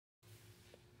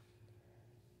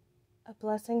A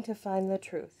blessing to find the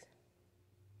truth.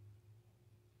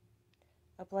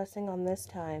 A blessing on this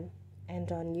time and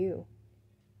on you,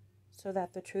 so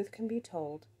that the truth can be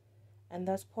told and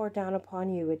thus pour down upon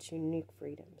you its unique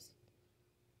freedoms.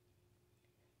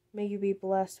 May you be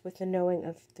blessed with the knowing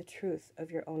of the truth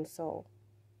of your own soul.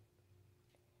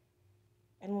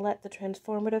 And let the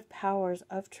transformative powers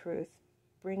of truth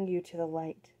bring you to the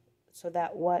light, so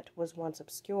that what was once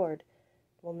obscured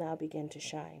will now begin to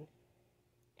shine,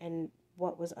 and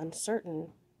what was uncertain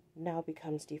now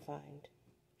becomes defined,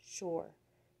 sure,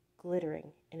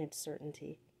 glittering in its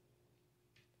certainty.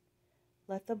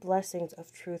 Let the blessings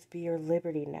of truth be your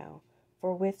liberty now,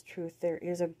 for with truth there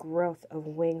is a growth of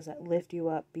wings that lift you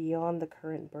up beyond the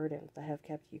current burdens that have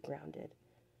kept you grounded.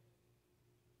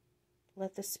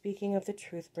 Let the speaking of the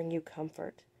truth bring you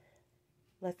comfort.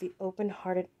 Let the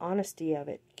open-hearted honesty of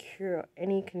it cure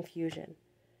any confusion,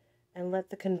 and let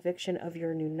the conviction of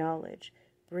your new knowledge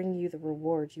bring you the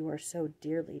rewards you are so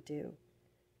dearly due.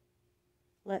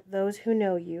 Let those who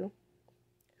know you,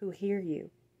 who hear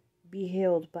you, be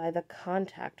healed by the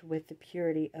contact with the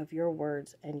purity of your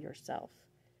words and yourself.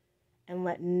 And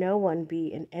let no one be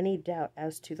in any doubt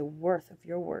as to the worth of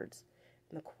your words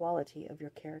and the quality of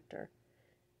your character.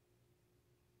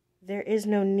 There is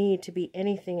no need to be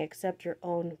anything except your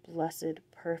own blessed,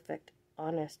 perfect,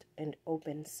 honest, and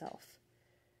open self.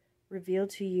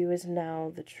 Revealed to you is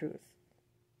now the truth.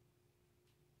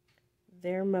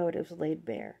 Their motives laid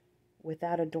bare,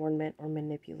 without adornment or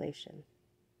manipulation.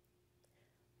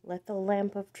 Let the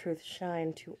lamp of truth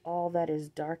shine to all that is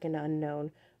dark and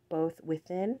unknown, both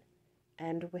within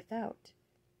and without.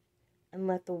 And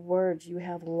let the words you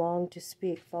have longed to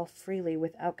speak fall freely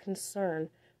without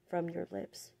concern from your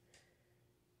lips.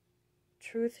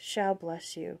 Truth shall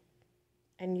bless you,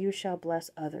 and you shall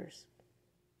bless others.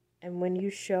 And when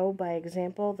you show by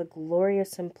example the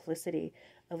glorious simplicity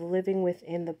of living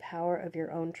within the power of your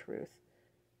own truth,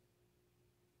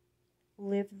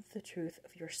 live the truth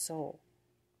of your soul.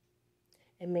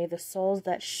 And may the souls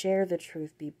that share the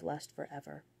truth be blessed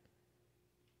forever.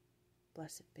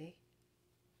 Blessed be.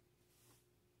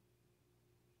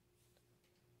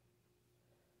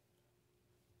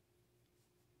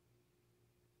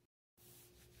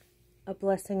 A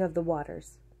blessing of the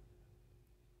waters.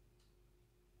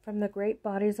 From the great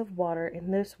bodies of water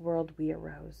in this world we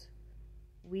arose.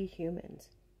 We humans,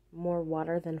 more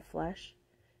water than flesh,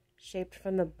 shaped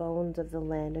from the bones of the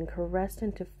land and caressed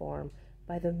into form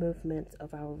by the movements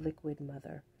of our liquid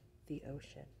mother, the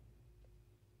ocean.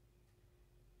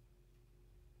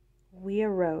 We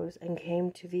arose and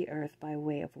came to the earth by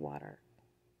way of water.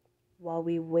 While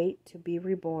we wait to be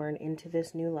reborn into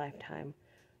this new lifetime,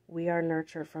 we are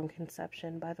nurtured from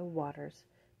conception by the waters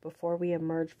before we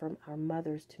emerge from our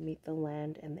mothers to meet the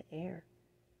land and the air.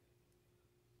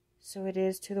 So it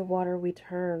is to the water we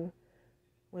turn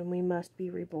when we must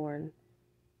be reborn.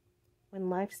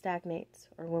 When life stagnates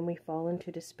or when we fall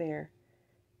into despair,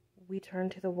 we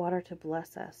turn to the water to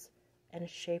bless us and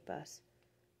shape us,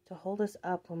 to hold us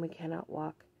up when we cannot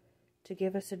walk, to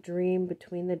give us a dream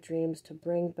between the dreams, to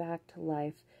bring back to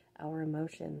life our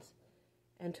emotions,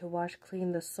 and to wash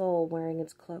clean the soul wearing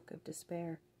its cloak of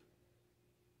despair.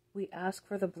 We ask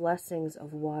for the blessings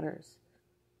of waters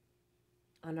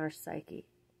on our psyche,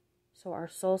 so our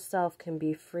soul self can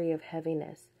be free of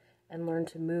heaviness and learn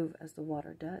to move as the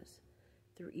water does,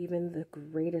 through even the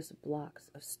greatest blocks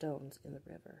of stones in the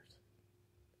rivers.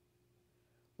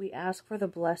 We ask for the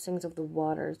blessings of the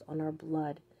waters on our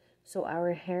blood, so our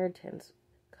inheritance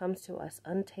comes to us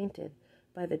untainted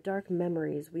by the dark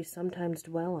memories we sometimes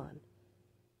dwell on.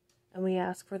 And we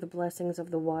ask for the blessings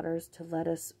of the waters to let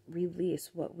us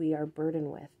release what we are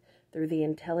burdened with through the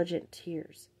intelligent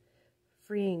tears,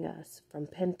 freeing us from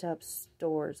pent-up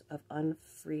stores of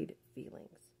unfreed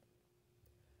feelings.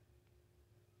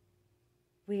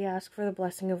 We ask for the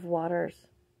blessing of waters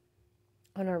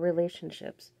on our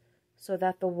relationships, so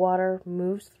that the water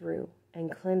moves through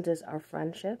and cleanses our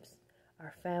friendships,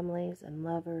 our families, and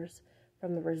lovers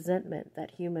from the resentment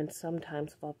that humans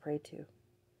sometimes fall prey to.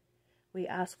 We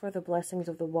ask for the blessings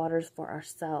of the waters for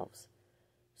ourselves,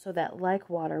 so that like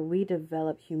water we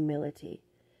develop humility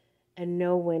and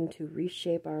know when to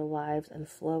reshape our lives and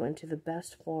flow into the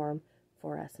best form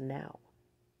for us now.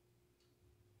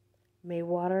 May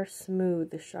water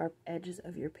smooth the sharp edges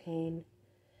of your pain.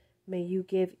 May you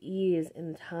give ease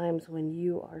in times when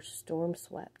you are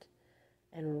storm-swept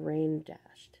and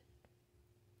rain-dashed.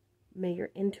 May your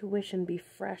intuition be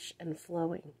fresh and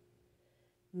flowing.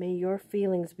 May your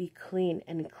feelings be clean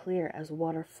and clear as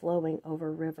water flowing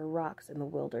over river rocks in the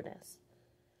wilderness.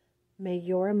 May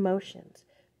your emotions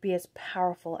be as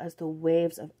powerful as the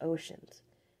waves of oceans,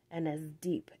 and as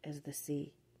deep as the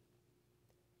sea.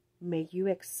 May you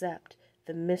accept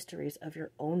the mysteries of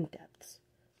your own depths,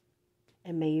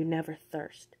 and may you never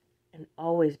thirst and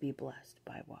always be blessed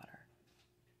by water.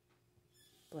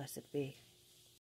 Blessed be.